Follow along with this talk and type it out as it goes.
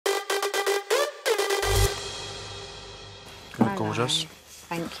gorgeous.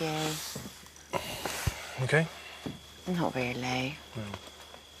 Thank you. Okay? Not really. No.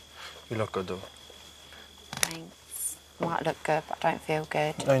 You look good, though. Thanks. Might look good, but I don't feel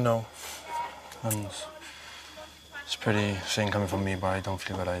good. I know. And it's pretty thing coming from me, but I don't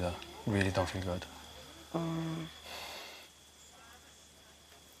feel good either. Really don't feel good.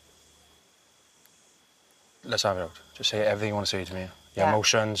 Let's have it out. Just say everything you want to say to me. Your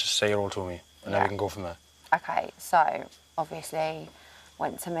emotions, just say it all to me, and then we can go from there. Okay, so obviously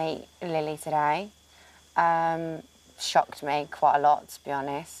went to meet Lily today. Shocked me quite a lot, to be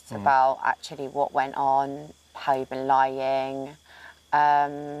honest, about actually what went on, how you've been lying.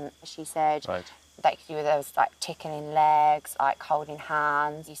 She said that there was like tickling legs, like holding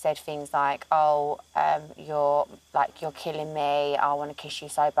hands. You said things like, "Oh, you're killing me. I want to kiss you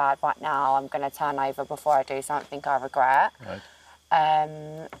so bad right now. I'm going to turn over before I do something I regret."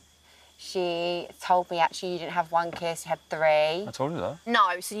 Right. She told me actually you didn't have one kiss, you had 3. I told you that.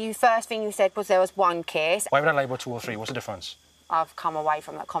 No, so you first thing you said was there was 1 kiss. Why would I lie about 2 or 3? What's the difference? I've come away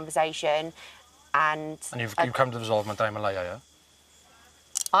from that conversation and... And you've come to the resolvement that I'm a liar, yeah?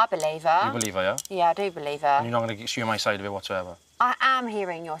 I believe her. You believe her, yeah? Yeah, I do believe her. And you're not going to see my side of it whatsoever? I am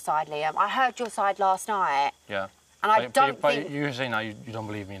hearing your side, Liam. I heard your side last night. Yeah. And I don't think... But you're saying now you don't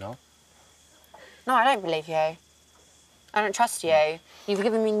believe me, no? No, I don't believe you. I don't trust you. You've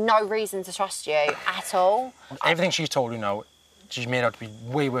given me no reason to trust you at all. Everything she's told you now, she's made out to be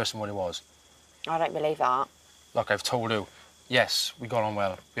way worse than what it was. I don't believe that. Look, I've told you, yes, we got on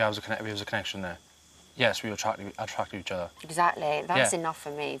well. There was a connection there. Yes, we were attracted to each other. Exactly. That's enough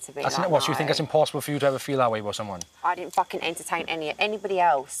for me to be like, what, so you think it's impossible for you to ever feel that way about someone? I didn't fucking entertain anybody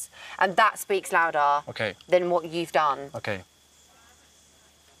else. And that speaks louder than what you've done. Okay.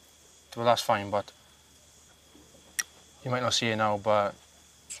 Well, that's fine, but... You might not see it now, but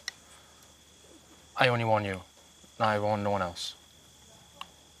I only want you. And I want no one else.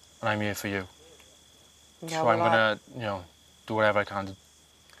 And I'm here for you. So I'm gonna, do whatever I can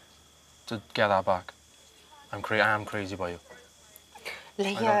to get that back. I am crazy about you.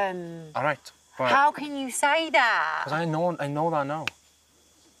 Liam. All right. How can you say that? Because I know that now.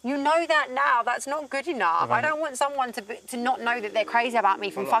 You know that now. That's not good enough. I don't want someone to not know that they're crazy about me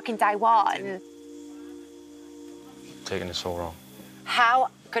from fucking day one. Taking this so wrong. How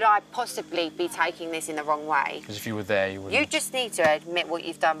could I possibly be taking this in the wrong way? Because if you were there, you wouldn't. You just need to admit what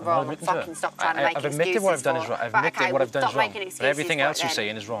you've done wrong and fucking stop trying to make excuses. I've admitted what I've done is wrong. I've admitted what I've done is wrong. But everything else you're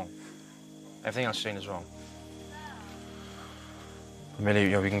saying is wrong. Everything else you're saying is wrong.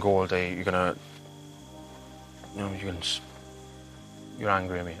 Millie, we can go all day. You're gonna, you're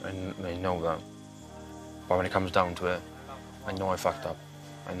angry at me. I know that. But when it comes down to it, I know I fucked up.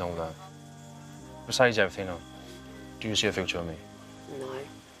 I know that. Besides everything, do you see a future of me? No.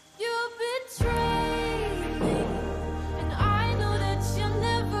 You betrayed me, and I know that you'll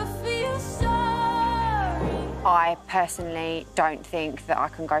never feel sorry. I personally don't think that I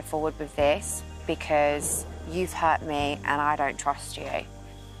can go forward with this because you've hurt me and I don't trust you.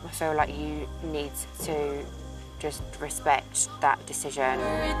 I feel like you need to just respect that decision.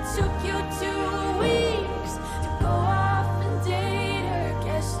 It took you 2 weeks to go off and date her.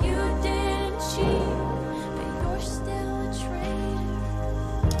 Guess you didn't cheat.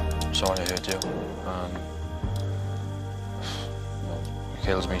 Sorry I hurt you. It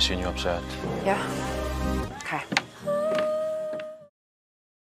kills me seeing you upset. Yeah? Okay.